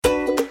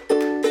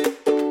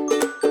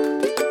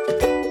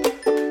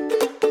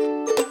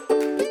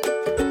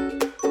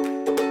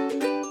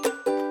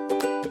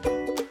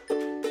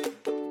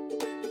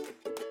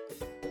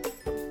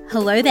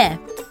Hello there,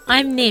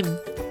 I'm Nim,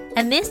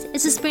 and this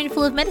is a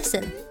spoonful of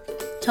medicine,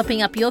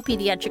 topping up your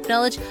paediatric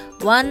knowledge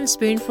one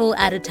spoonful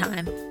at a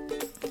time.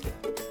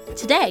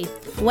 Today,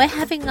 we're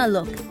having a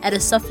look at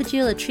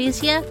esophageal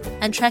atresia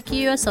and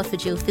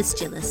tracheo-oesophageal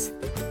fistulas.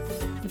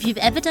 If you've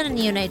ever done a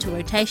neonatal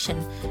rotation,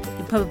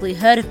 you've probably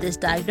heard of this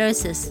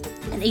diagnosis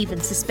and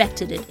even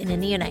suspected it in a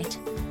neonate.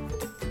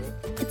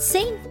 It's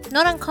seen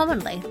not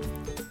uncommonly,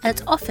 and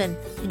it's often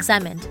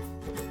examined.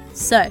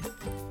 So,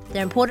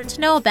 they're important to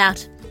know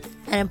about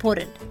and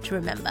important to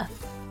remember.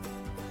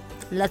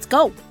 Let's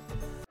go!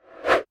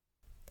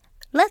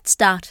 Let's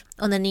start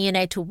on the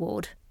neonatal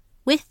ward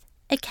with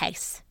a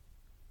case.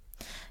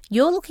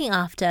 You're looking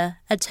after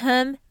a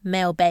term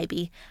male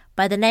baby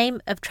by the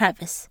name of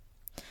Travis,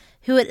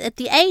 who at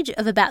the age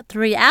of about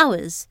 3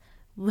 hours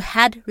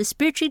had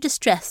respiratory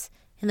distress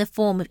in the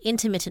form of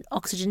intermittent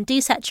oxygen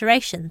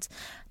desaturations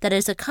that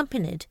is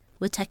accompanied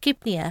with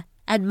tachypnea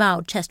and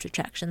mild chest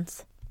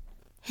retractions.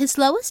 His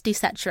lowest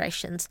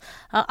desaturations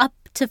are up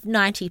to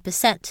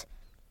 90%.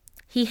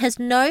 He has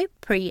no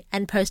pre-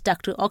 and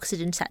post-ductal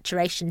oxygen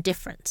saturation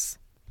difference.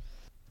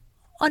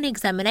 On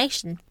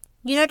examination,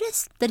 you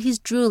notice that he's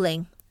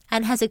drooling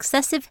and has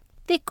excessive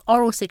thick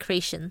oral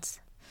secretions.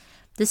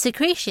 The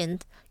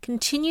secretions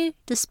continue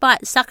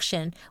despite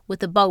suction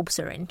with a bulb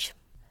syringe.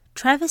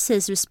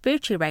 Travis's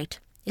respiratory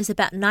rate is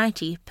about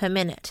 90 per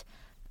minute,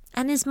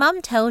 and his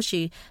mum tells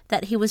you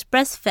that he was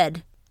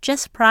breastfed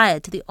just prior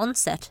to the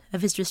onset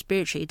of his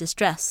respiratory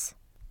distress.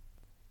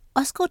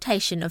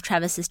 Auscultation of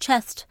Travis's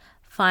chest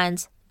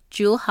finds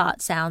dual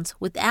heart sounds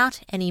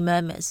without any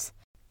murmurs.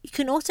 You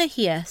can also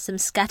hear some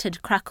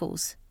scattered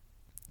crackles.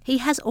 He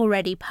has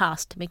already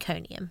passed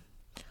meconium.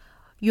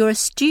 Your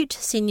astute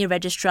senior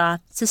registrar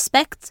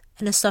suspects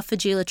an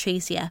esophageal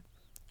atresia,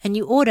 and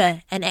you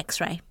order an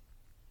X-ray.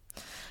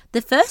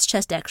 The first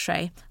chest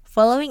X-ray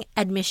following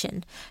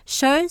admission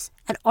shows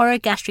an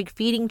orogastric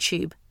feeding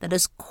tube that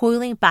is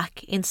coiling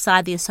back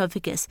inside the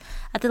esophagus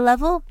at the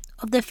level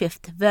of the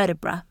fifth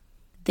vertebra.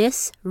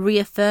 This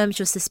reaffirms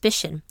your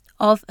suspicion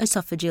of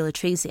esophageal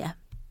atresia.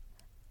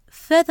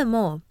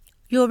 Furthermore,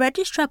 your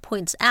registrar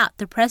points out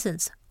the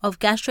presence of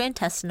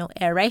gastrointestinal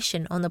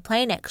aeration on the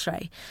plain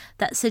X-ray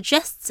that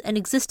suggests an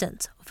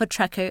existence of a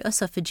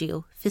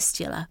tracheo-oesophageal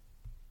fistula.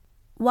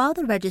 While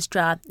the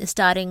registrar is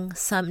starting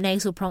some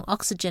nasal prong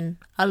oxygen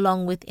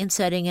along with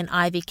inserting an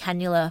IV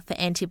cannula for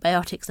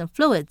antibiotics and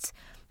fluids,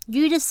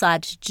 you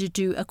decide to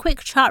do a quick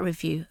chart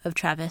review of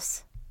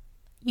Travis.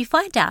 You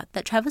find out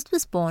that Travis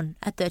was born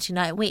at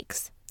 39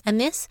 weeks, and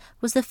this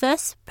was the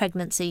first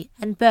pregnancy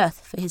and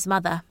birth for his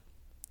mother.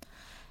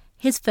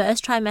 His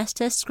first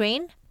trimester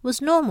screen was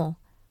normal.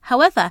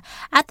 However,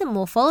 at the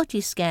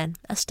morphology scan,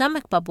 a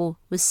stomach bubble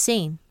was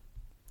seen.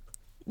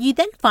 You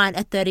then find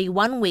a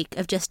 31-week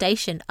of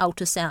gestation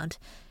ultrasound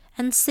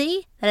and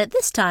see that at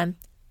this time,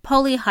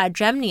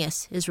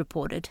 polyhydramnios is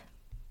reported.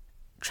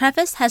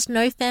 Travis has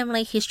no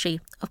family history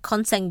of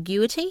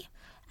consanguinity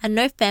and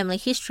no family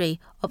history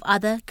of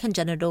other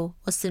congenital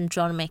or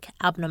syndromic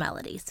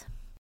abnormalities.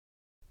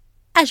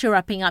 As you're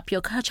wrapping up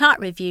your chart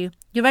review,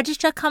 your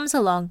registrar comes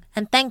along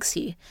and thanks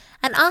you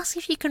and asks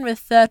if you can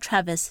refer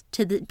Travis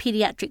to the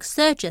paediatric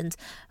surgeons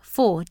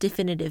for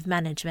definitive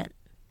management.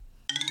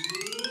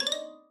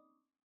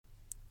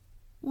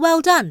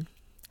 Well done!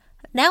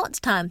 Now it's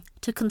time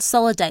to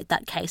consolidate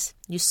that case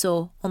you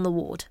saw on the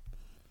ward.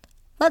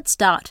 Let's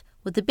start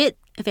with a bit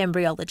of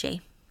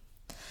embryology.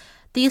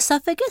 The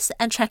esophagus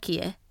and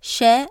trachea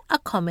share a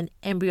common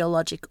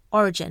embryologic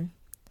origin.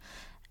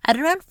 At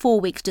around 4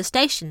 weeks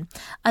gestation,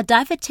 a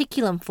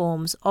diverticulum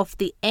forms of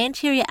the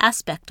anterior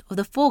aspect of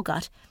the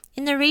foregut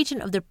in the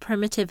region of the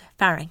primitive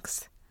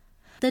pharynx.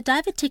 The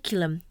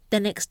diverticulum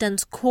then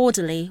extends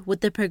caudally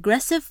with the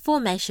progressive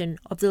formation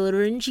of the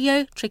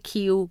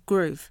laryngeotracheal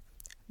groove,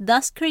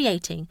 thus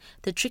creating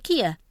the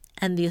trachea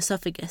and the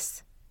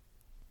esophagus.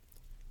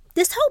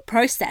 This whole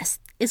process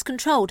is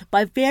controlled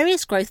by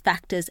various growth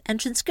factors and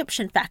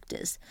transcription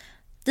factors.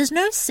 There's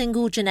no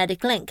single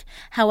genetic link.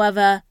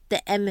 However,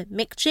 the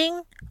MMIC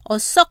gene or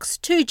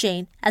SOX2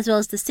 gene as well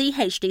as the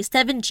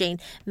CHD7 gene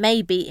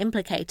may be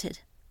implicated.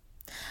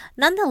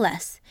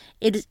 Nonetheless,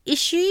 it is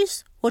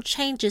issues or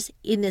changes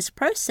in this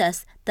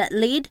process that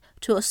lead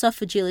to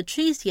esophageal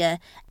atresia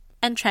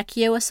and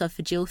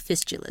tracheo-oesophageal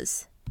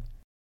fistulas.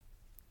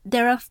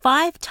 There are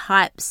 5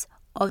 types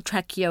of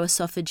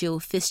tracheo-oesophageal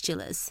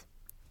fistulas.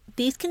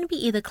 These can be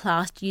either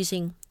classed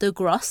using the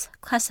Gross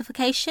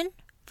classification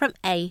from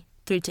A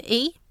through to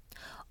E,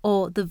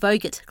 or the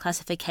Vogt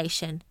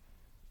classification,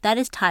 that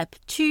is type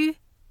 2,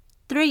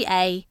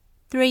 3A,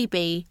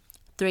 3B,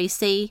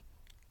 3C,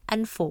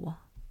 and 4.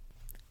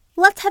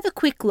 Let's have a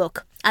quick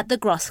look at the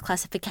Gross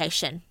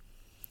classification.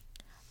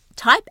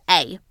 Type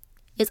A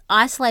is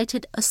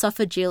isolated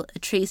esophageal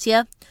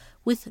atresia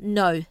with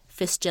no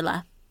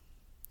fistula.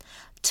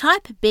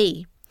 Type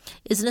B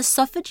is an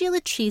esophageal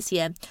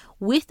atresia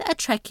with a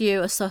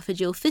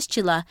tracheo-oesophageal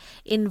fistula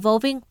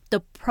involving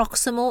the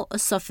proximal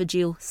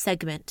esophageal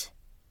segment.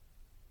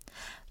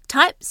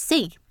 Type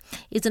C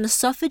is an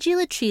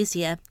esophageal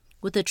atresia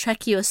with a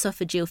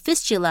tracheo-oesophageal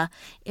fistula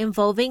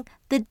involving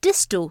the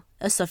distal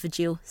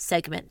esophageal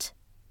segment.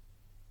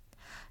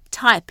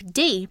 Type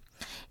D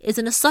is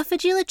an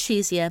esophageal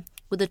atresia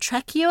with a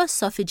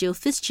tracheo-oesophageal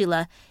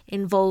fistula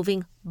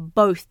involving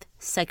both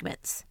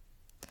segments.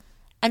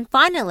 And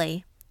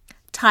finally,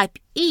 type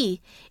E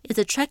is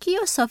a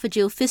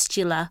tracheo-oesophageal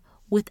fistula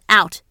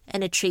without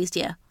an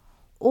atresia,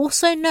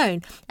 also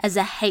known as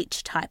a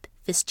H-type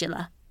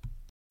fistula.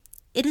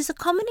 It is a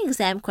common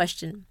exam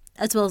question,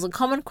 as well as a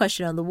common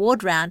question on the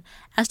ward round,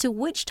 as to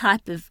which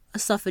type of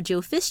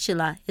esophageal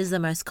fistula is the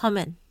most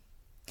common.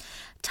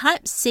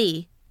 Type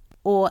C,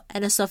 or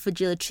an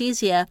esophageal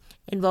atresia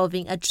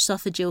involving a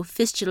esophageal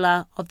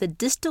fistula of the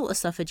distal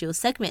esophageal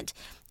segment,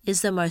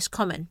 is the most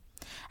common,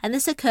 and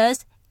this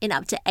occurs in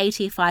up to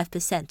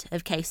 85%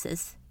 of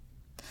cases.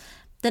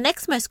 The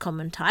next most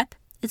common type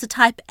is a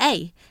type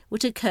A,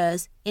 which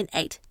occurs in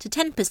 8 to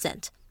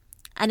 10%.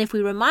 And if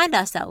we remind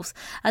ourselves,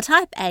 a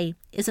type A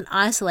is an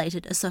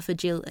isolated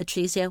esophageal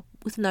atresia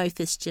with no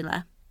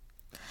fistula.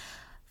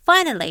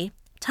 Finally,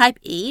 type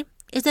E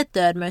is the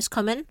third most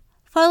common,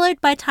 followed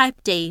by type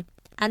D,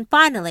 and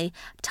finally,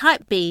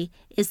 type B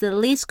is the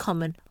least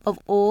common of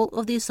all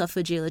of the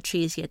esophageal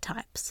atresia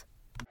types.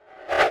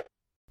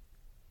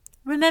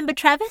 Remember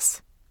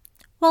Travis?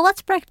 Well,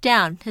 let's break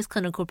down his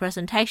clinical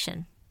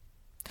presentation.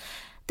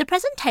 The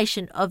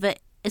presentation of an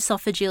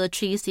esophageal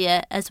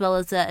atresia as well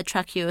as a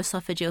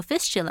tracheo-oesophageal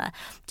fistula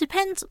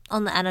depends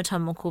on the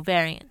anatomical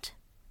variant.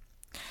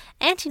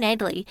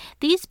 Antenatally,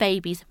 these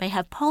babies may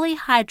have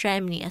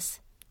polyhydramnios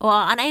or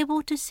are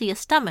unable to see a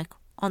stomach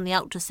on the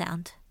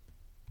ultrasound.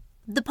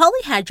 The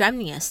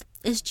polyhydramnios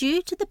is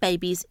due to the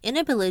baby's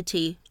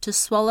inability to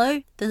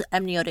swallow the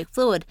amniotic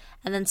fluid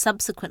and then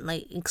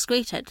subsequently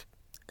excrete it,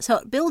 so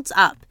it builds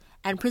up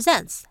and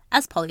presents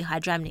as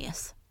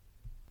polyhydramnios.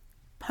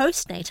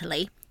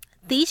 Postnatally,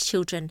 these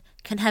children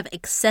can have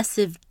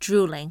excessive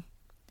drooling.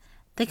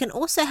 They can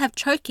also have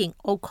choking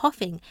or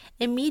coughing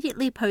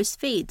immediately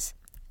post-feeds,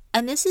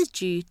 and this is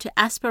due to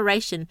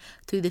aspiration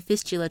through the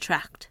fistula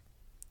tract.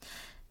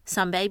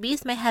 Some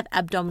babies may have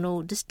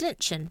abdominal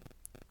distension,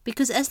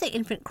 because as the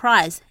infant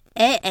cries,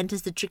 air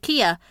enters the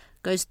trachea,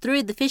 goes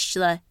through the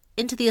fistula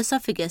into the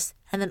esophagus,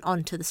 and then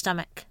onto the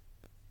stomach.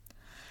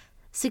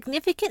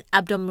 Significant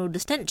abdominal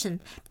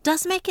distension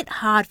does make it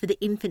hard for the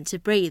infant to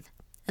breathe,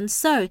 and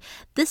so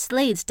this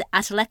leads to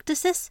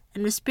atelectasis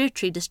and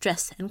respiratory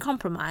distress and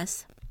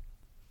compromise.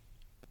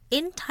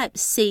 In type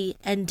C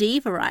and D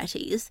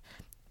varieties,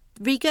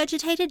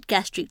 regurgitated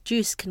gastric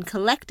juice can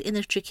collect in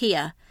the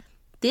trachea.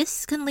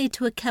 This can lead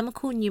to a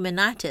chemical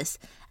pneumonitis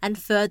and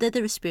further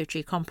the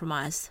respiratory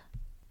compromise.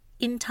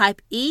 In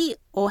type E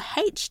or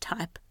H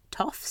type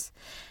TOFs,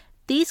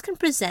 these can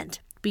present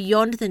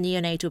beyond the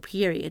neonatal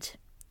period.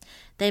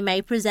 They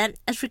may present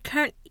as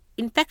recurrent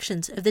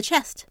infections of the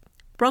chest,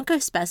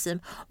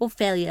 bronchospasm, or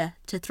failure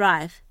to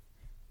thrive.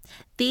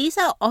 These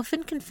are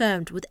often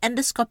confirmed with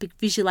endoscopic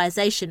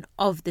visualization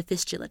of the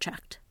fistula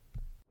tract.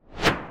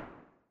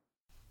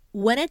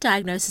 When a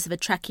diagnosis of a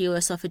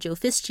tracheo-oesophageal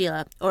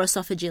fistula or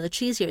esophageal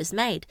atresia is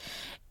made,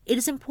 it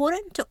is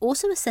important to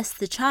also assess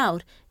the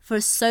child for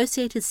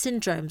associated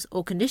syndromes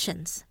or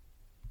conditions.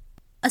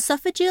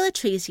 Esophageal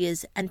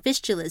atresias and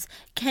fistulas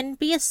can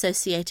be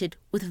associated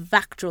with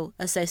vactral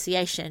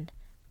association.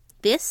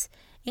 This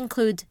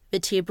includes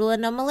vertebral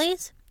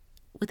anomalies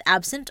with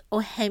absent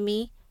or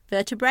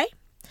hemivertebrae,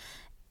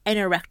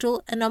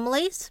 anorectal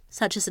anomalies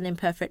such as an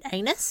imperforate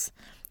anus,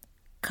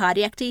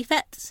 cardiac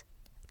defects,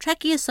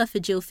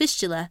 tracheoesophageal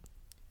fistula,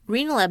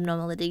 renal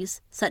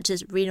abnormalities such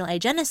as renal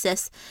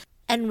agenesis,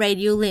 and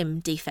radial limb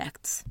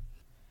defects.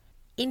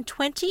 In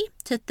 20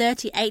 to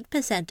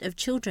 38% of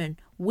children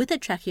with a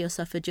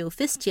tracheoesophageal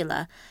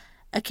fistula,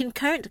 a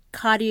concurrent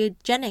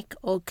cardiogenic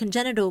or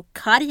congenital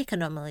cardiac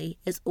anomaly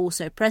is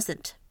also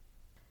present.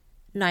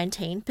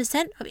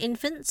 19% of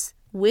infants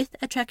with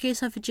a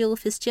tracheoesophageal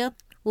fistula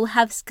will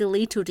have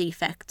skeletal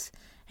defects,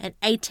 and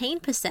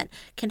 18%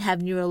 can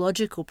have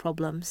neurological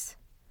problems.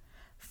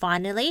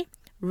 Finally,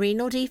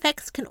 renal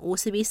defects can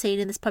also be seen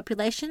in this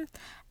population,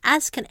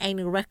 as can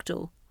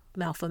anorectal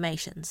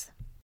malformations.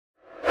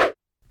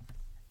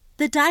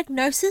 The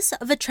diagnosis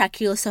of a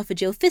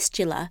tracheoesophageal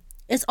fistula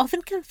is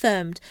often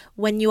confirmed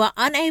when you are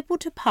unable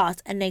to pass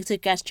a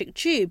nasogastric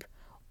tube,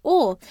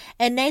 or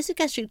a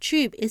nasogastric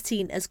tube is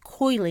seen as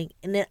coiling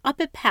in an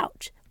upper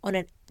pouch on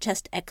a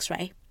chest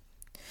X-ray.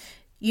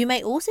 You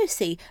may also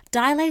see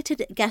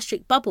dilated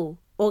gastric bubble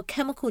or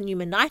chemical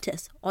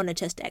pneumonitis on a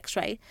chest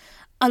X-ray,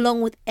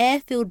 along with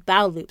air-filled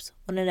bowel loops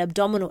on an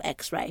abdominal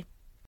X-ray.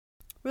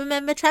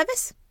 Remember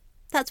Travis?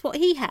 That's what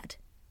he had.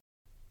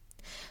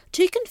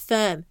 To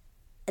confirm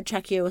a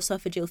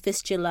tracheoesophageal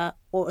fistula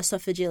or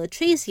esophageal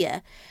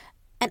atresia,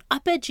 an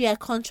upper GI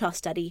contrast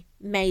study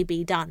may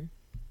be done.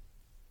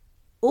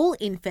 All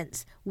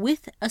infants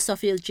with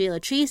esophageal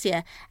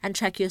atresia and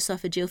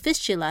tracheoesophageal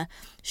fistula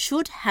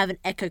should have an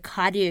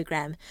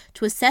echocardiogram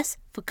to assess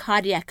for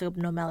cardiac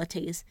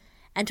abnormalities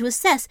and to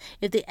assess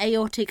if the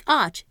aortic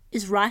arch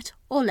is right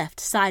or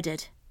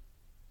left-sided.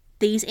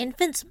 These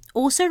infants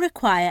also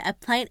require a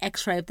plain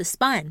X-ray of the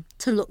spine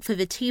to look for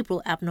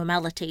vertebral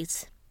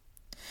abnormalities.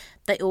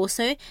 They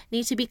also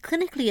need to be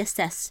clinically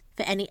assessed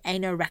for any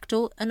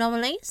anorectal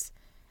anomalies,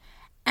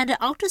 and an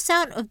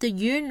ultrasound of the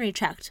urinary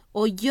tract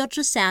or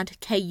ultrasound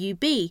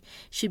KUB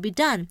should be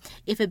done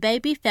if a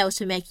baby fails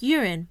to make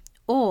urine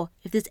or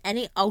if there's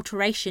any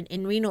alteration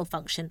in renal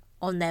function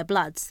on their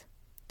bloods.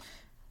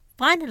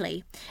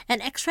 Finally, an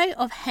X-ray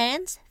of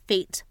hands,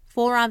 feet,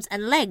 forearms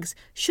and legs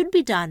should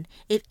be done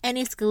if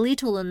any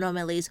skeletal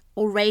anomalies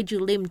or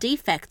radial limb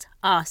defects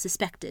are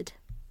suspected.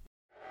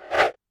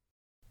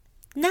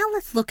 Now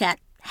let's look at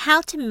how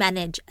to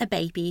manage a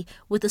baby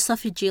with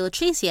esophageal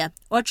atresia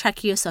or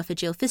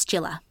tracheo-oesophageal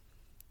fistula.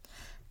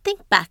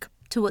 Think back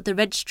to what the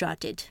registrar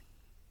did.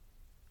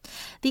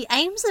 The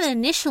aims of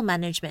initial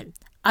management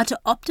are to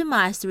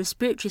optimize the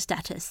respiratory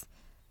status,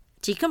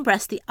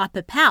 decompress the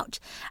upper pouch,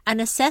 and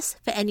assess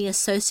for any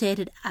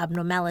associated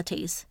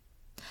abnormalities.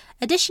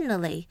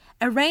 Additionally,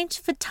 arrange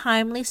for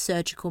timely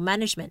surgical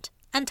management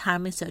and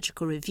timely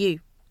surgical review.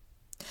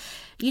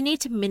 You need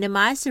to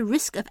minimize the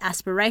risk of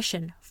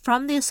aspiration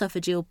from the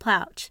esophageal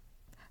pouch.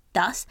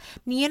 Thus,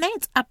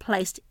 neonates are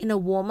placed in a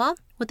warmer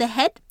with the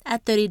head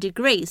at 30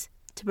 degrees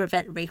to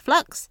prevent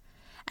reflux,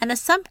 and a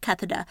sump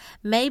catheter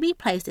may be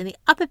placed in the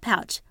upper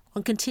pouch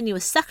on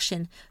continuous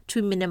suction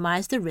to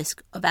minimize the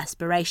risk of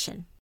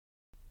aspiration.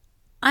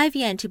 IV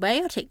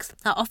antibiotics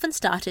are often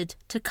started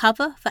to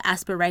cover for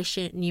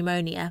aspiration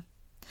pneumonia.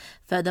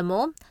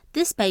 Furthermore,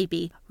 this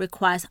baby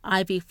requires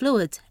IV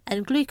fluids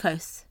and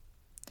glucose.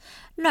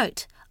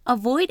 Note,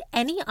 avoid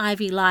any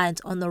IV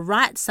lines on the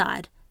right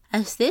side,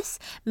 as this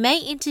may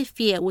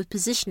interfere with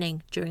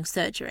positioning during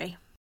surgery.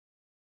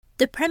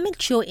 The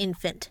premature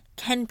infant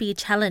can be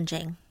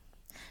challenging.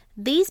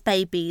 These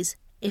babies,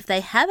 if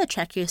they have a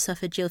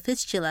tracheoesophageal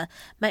fistula,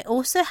 may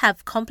also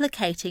have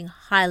complicating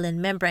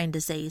hyaline membrane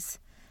disease,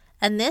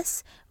 and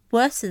this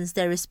worsens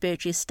their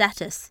respiratory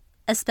status,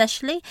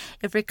 especially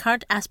if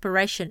recurrent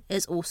aspiration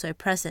is also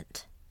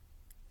present.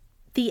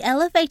 The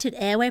elevated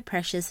airway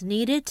pressures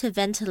needed to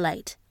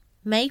ventilate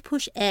may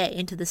push air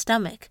into the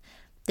stomach,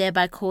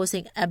 thereby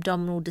causing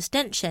abdominal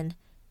distension,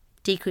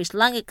 decreased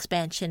lung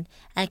expansion,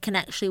 and can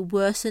actually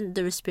worsen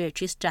the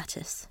respiratory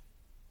status.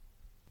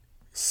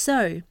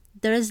 So,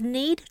 there is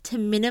need to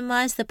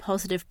minimize the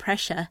positive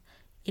pressure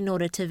in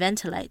order to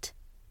ventilate,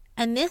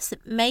 and this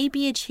may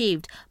be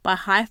achieved by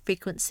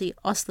high-frequency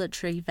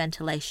oscillatory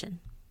ventilation.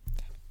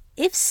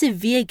 If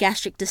severe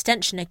gastric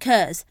distension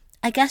occurs,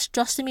 a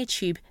gastrostomy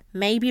tube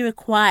may be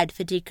required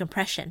for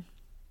decompression.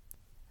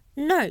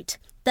 Note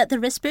that the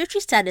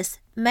respiratory status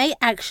may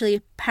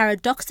actually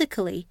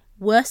paradoxically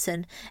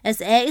worsen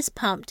as air is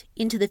pumped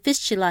into the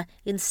fistula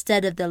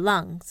instead of the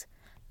lungs.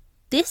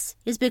 This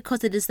is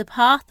because it is the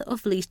path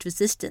of least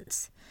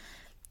resistance.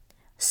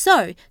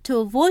 So, to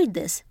avoid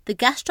this, the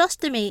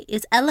gastrostomy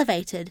is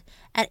elevated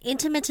and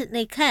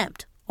intermittently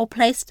clamped or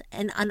placed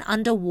in an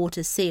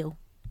underwater seal.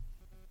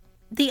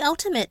 The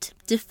ultimate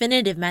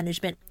definitive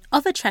management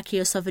of a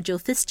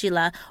tracheoesophageal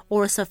fistula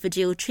or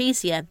esophageal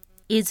atresia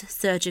is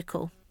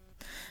surgical.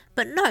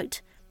 But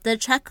note, the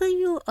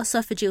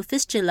tracheoesophageal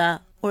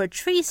fistula or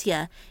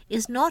atresia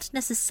is not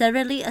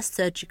necessarily a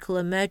surgical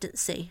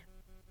emergency.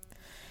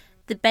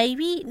 The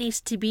baby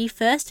needs to be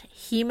first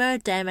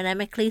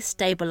hemodynamically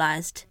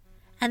stabilized,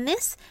 and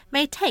this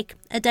may take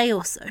a day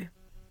or so.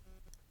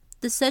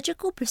 The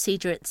surgical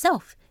procedure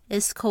itself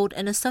is called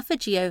an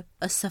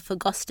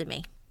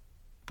esophageal-esophagostomy,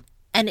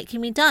 and it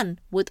can be done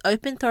with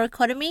open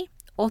thoracotomy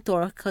or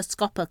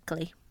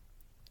thoracoscopically.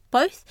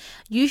 Both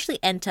usually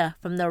enter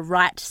from the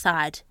right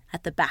side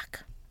at the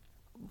back.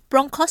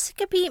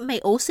 Bronchoscopy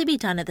may also be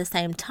done at the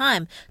same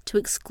time to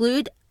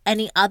exclude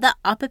any other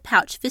upper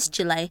pouch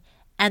fistulae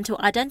and to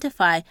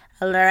identify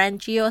a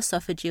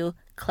laryngeoesophageal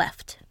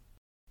cleft.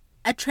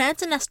 A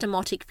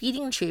transanastomotic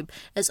feeding tube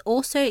is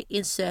also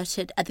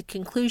inserted at the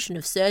conclusion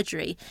of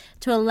surgery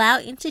to allow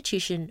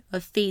institution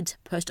of feeds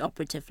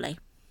postoperatively.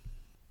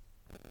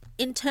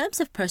 In terms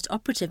of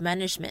postoperative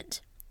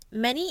management,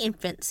 many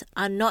infants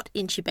are not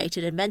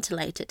intubated and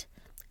ventilated,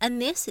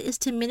 and this is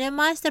to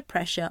minimize the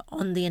pressure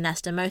on the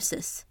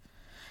anastomosis.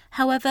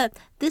 However,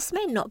 this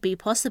may not be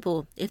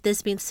possible if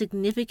there's been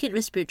significant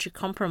respiratory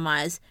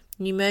compromise,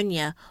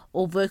 pneumonia,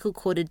 or vocal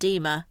cord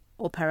edema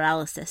or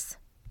paralysis.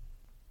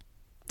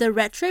 The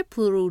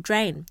retropleural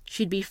drain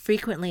should be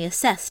frequently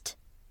assessed,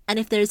 and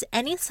if there is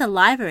any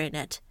saliva in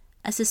it,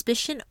 a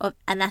suspicion of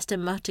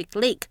anastomotic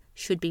leak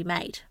should be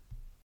made.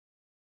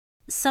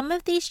 Some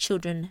of these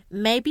children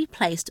may be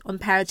placed on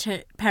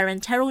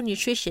parenteral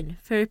nutrition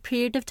for a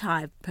period of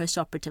time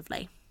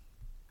postoperatively.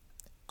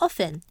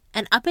 Often,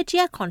 an upper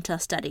GI contour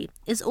study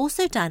is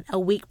also done a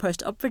week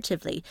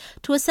postoperatively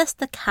to assess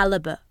the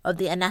caliber of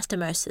the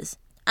anastomosis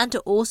and to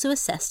also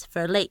assess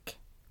for a leak.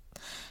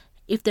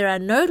 If there are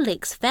no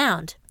leaks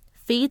found,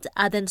 feeds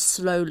are then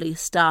slowly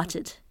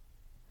started.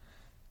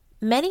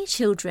 Many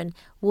children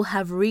will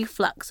have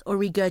reflux or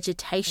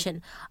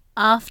regurgitation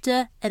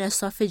after an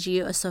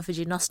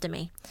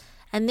esophageal-esophaginostomy,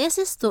 and this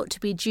is thought to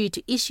be due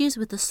to issues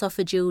with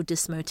esophageal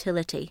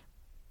dysmotility.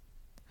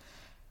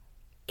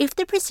 If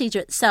the procedure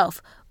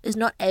itself is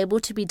not able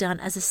to be done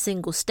as a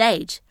single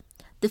stage,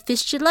 the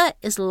fistula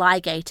is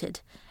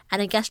ligated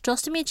and a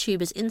gastrostomy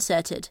tube is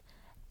inserted.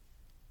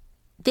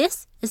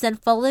 This is then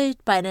followed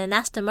by an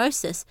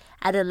anastomosis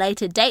at a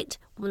later date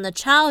when the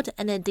child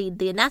and indeed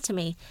the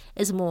anatomy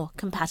is more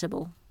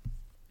compatible.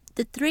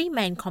 The three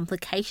main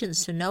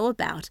complications to know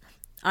about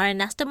are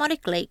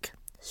anastomotic leak,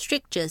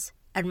 strictures,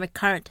 and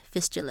recurrent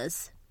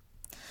fistulas.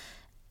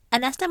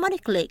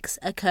 Anastomotic leaks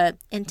occur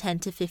in 10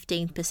 to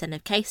 15%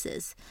 of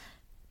cases.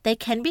 They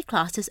can be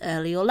classed as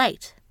early or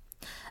late.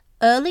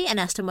 Early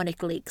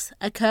anastomotic leaks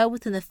occur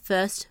within the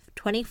first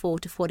 24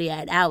 to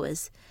 48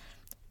 hours.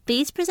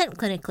 These present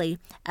clinically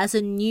as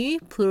a new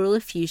pleural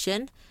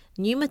effusion,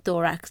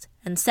 pneumothorax,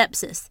 and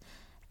sepsis,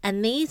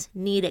 and these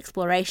need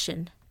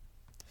exploration.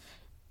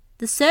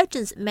 The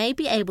surgeons may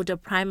be able to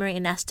primary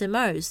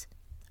anastomose.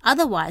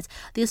 Otherwise,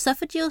 the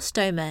esophageal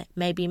stoma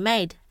may be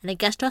made and a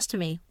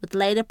gastrostomy with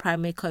later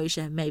primary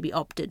closure may be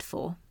opted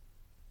for.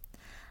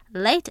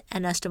 Late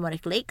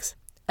anastomotic leaks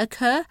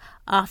occur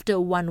after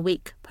 1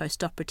 week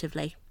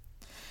postoperatively.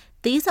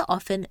 These are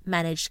often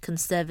managed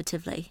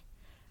conservatively.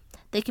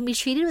 They can be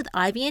treated with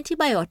IV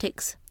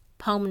antibiotics,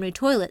 pulmonary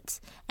toilets,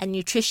 and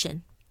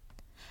nutrition.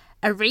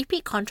 A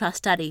repeat contrast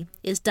study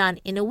is done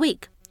in a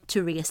week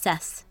to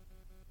reassess.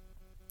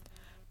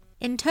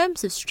 In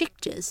terms of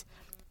strictures,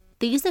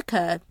 these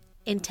occur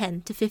in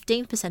 10 to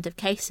 15% of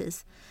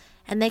cases,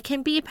 and they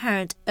can be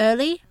apparent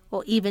early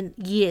or even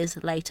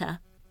years later.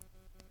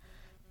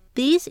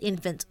 These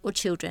infants or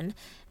children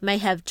may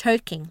have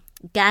choking,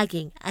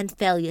 gagging, and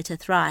failure to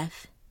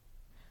thrive.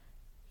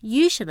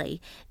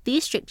 Usually,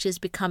 these strictures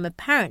become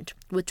apparent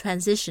with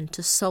transition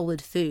to solid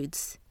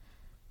foods.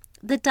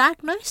 The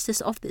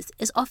diagnosis of this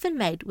is often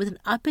made with an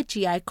upper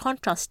GI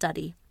contrast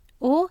study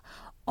or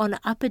on an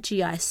upper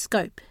GI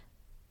scope.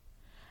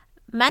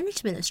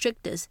 Management of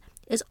strictures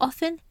is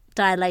often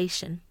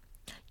dilation,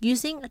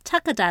 using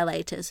Tucker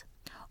dilators,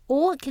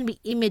 or can be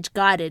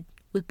image-guided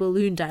with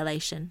balloon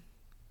dilation.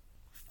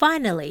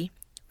 Finally,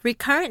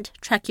 recurrent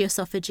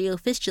tracheoesophageal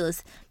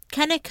fistulas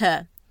can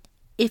occur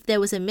if there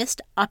was a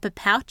missed upper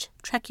pouch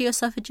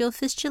tracheoesophageal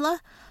fistula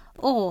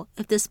or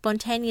if there's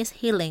spontaneous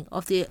healing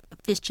of the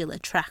fistula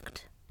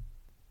tract.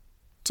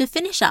 To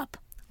finish up,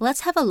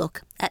 let's have a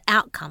look at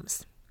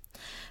outcomes.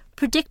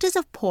 Predictors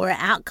of poorer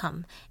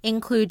outcome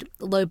include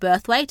low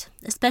birth weight,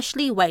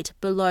 especially weight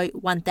below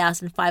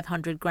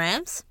 1,500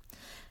 grams,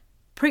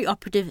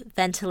 preoperative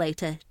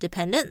ventilator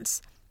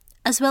dependence,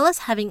 as well as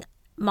having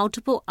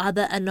multiple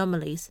other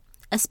anomalies,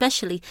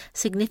 especially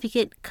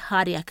significant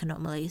cardiac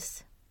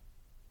anomalies.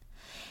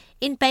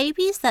 In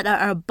babies that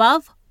are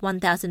above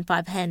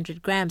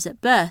 1,500 grams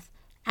at birth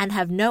and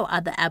have no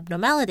other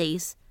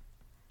abnormalities,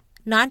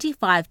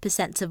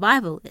 95%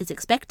 survival is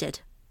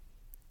expected.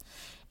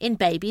 In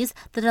babies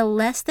that are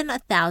less than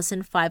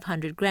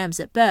 1,500 grams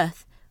at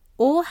birth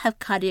or have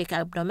cardiac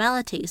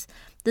abnormalities,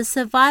 the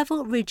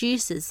survival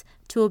reduces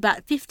to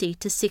about 50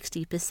 to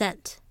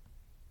 60%.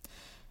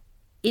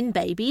 In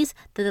babies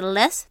that are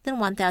less than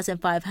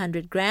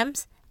 1,500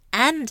 grams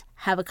and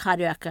have a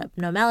cardiac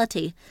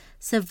abnormality,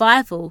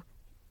 survival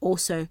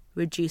also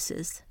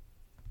reduces.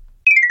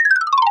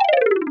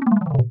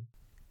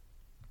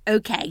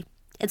 Okay,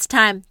 it's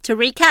time to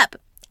recap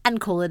and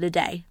call it a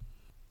day.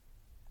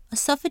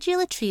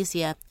 Esophageal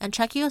atresia and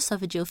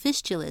tracheoesophageal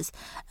fistulas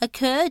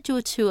occur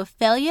due to a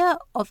failure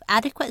of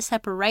adequate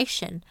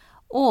separation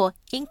or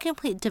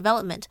incomplete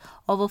development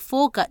of a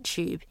foregut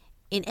tube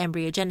in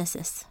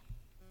embryogenesis.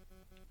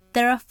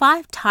 There are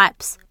 5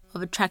 types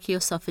of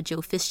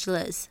tracheoesophageal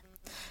fistulas.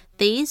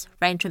 These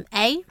range from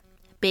A,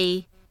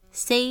 B,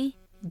 C,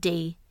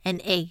 D,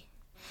 and E,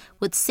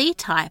 with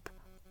C-type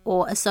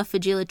or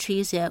esophageal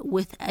atresia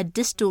with a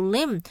distal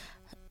limb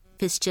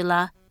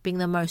fistula being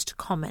the most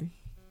common.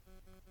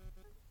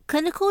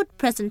 Clinical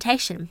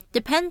presentation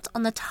depends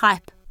on the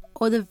type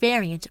or the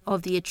variant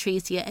of the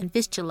atresia and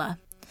fistula,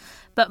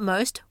 but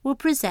most will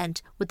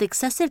present with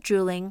excessive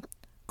drooling,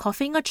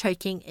 coughing or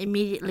choking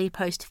immediately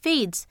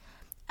post-feeds,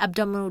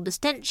 abdominal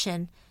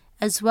distension,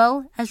 as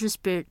well as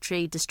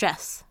respiratory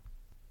distress.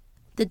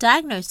 The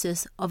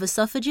diagnosis of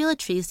esophageal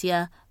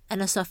atresia and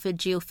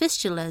esophageal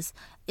fistulas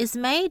is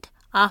made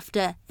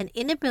after an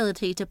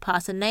inability to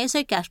pass a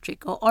nasogastric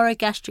or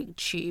orogastric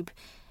tube,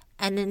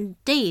 and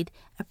indeed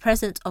a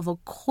presence of a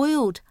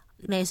coiled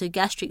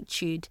nasogastric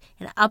tube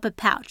in an upper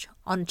pouch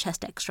on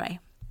chest X-ray.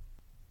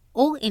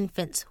 All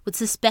infants with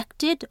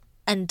suspected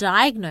and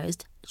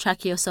diagnosed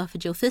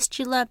tracheoesophageal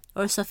fistula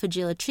or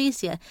esophageal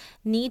atresia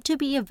need to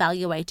be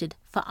evaluated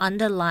for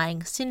underlying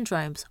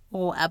syndromes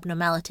or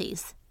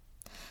abnormalities.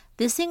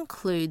 This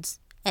includes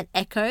an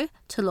echo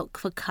to look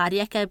for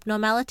cardiac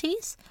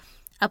abnormalities,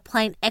 a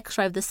plain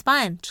X-ray of the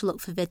spine to look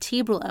for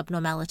vertebral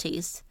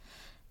abnormalities,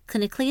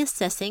 clinically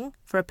assessing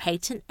for a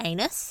patent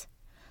anus,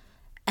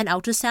 an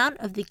ultrasound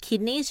of the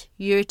kidneys,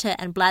 ureter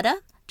and bladder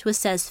to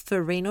assess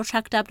for renal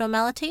tract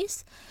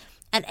abnormalities,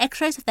 and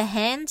X-rays of the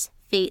hands,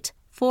 feet,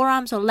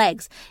 forearms or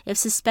legs if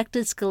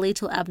suspected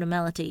skeletal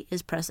abnormality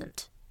is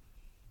present.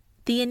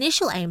 The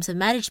initial aims of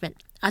management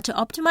are to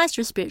optimize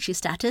respiratory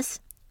status,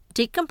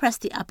 decompress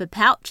the upper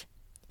pouch,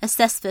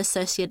 assess for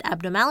associated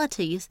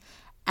abnormalities,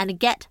 and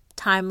get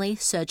timely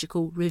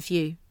surgical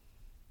review.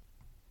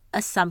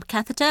 A sump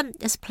catheter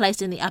is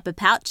placed in the upper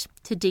pouch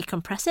to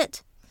decompress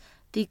it.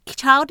 The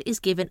child is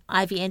given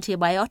IV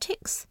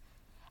antibiotics,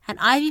 and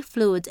IV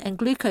fluids and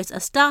glucose are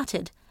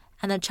started,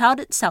 and the child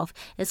itself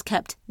is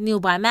kept nil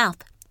by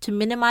mouth to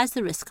minimize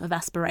the risk of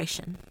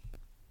aspiration.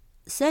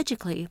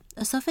 Surgically,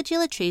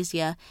 esophageal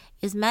atresia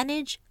is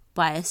managed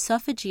by a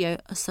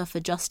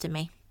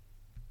Tracheo-oesophageostomy.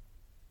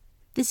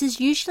 This is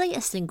usually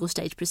a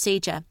single-stage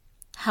procedure.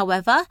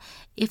 However,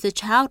 if the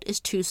child is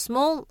too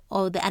small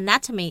or the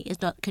anatomy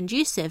is not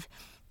conducive,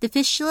 the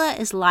fistula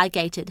is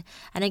ligated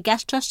and a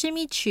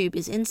gastrostomy tube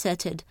is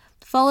inserted,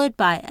 followed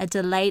by a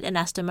delayed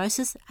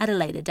anastomosis at a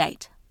later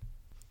date.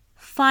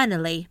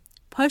 Finally,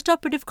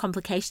 postoperative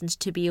complications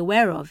to be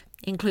aware of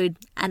include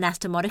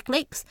anastomotic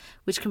leaks,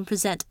 which can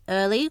present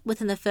early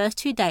within the first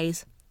 2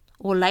 days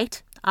or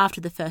late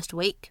after the first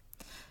week,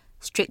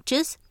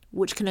 strictures,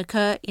 which can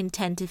occur in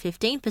 10 to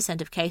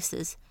 15% of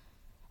cases,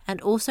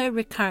 and also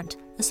recurrent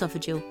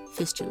esophageal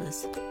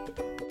fistulas.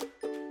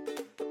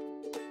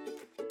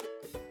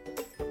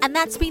 And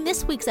that's been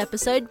this week's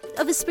episode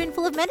of A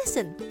Spoonful of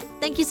Medicine.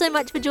 Thank you so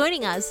much for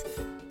joining us.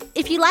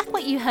 If you like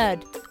what you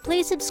heard,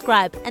 please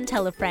subscribe and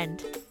tell a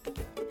friend.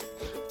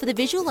 For the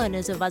visual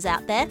learners of us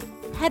out there,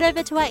 head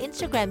over to our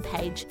Instagram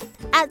page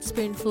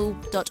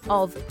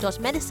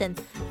 @spoonful.of.medicine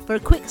for a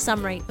quick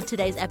summary of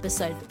today's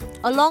episode,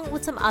 along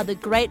with some other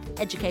great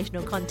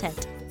educational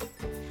content.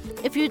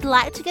 If you'd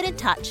like to get in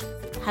touch,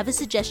 have a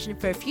suggestion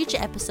for a future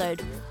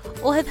episode,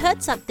 or have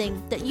heard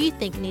something that you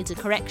think needs a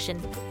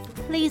correction,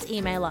 please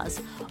email us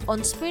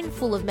on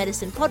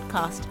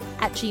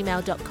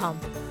spoonfulofmedicinepodcast@gmail.com.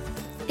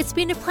 It's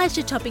been a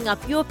pleasure chopping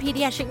up your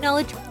paediatric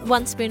knowledge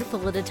one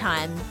spoonful at a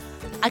time.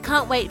 I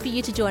can't wait for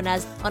you to join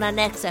us on our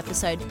next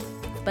episode.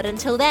 But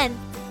until then,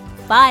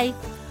 bye!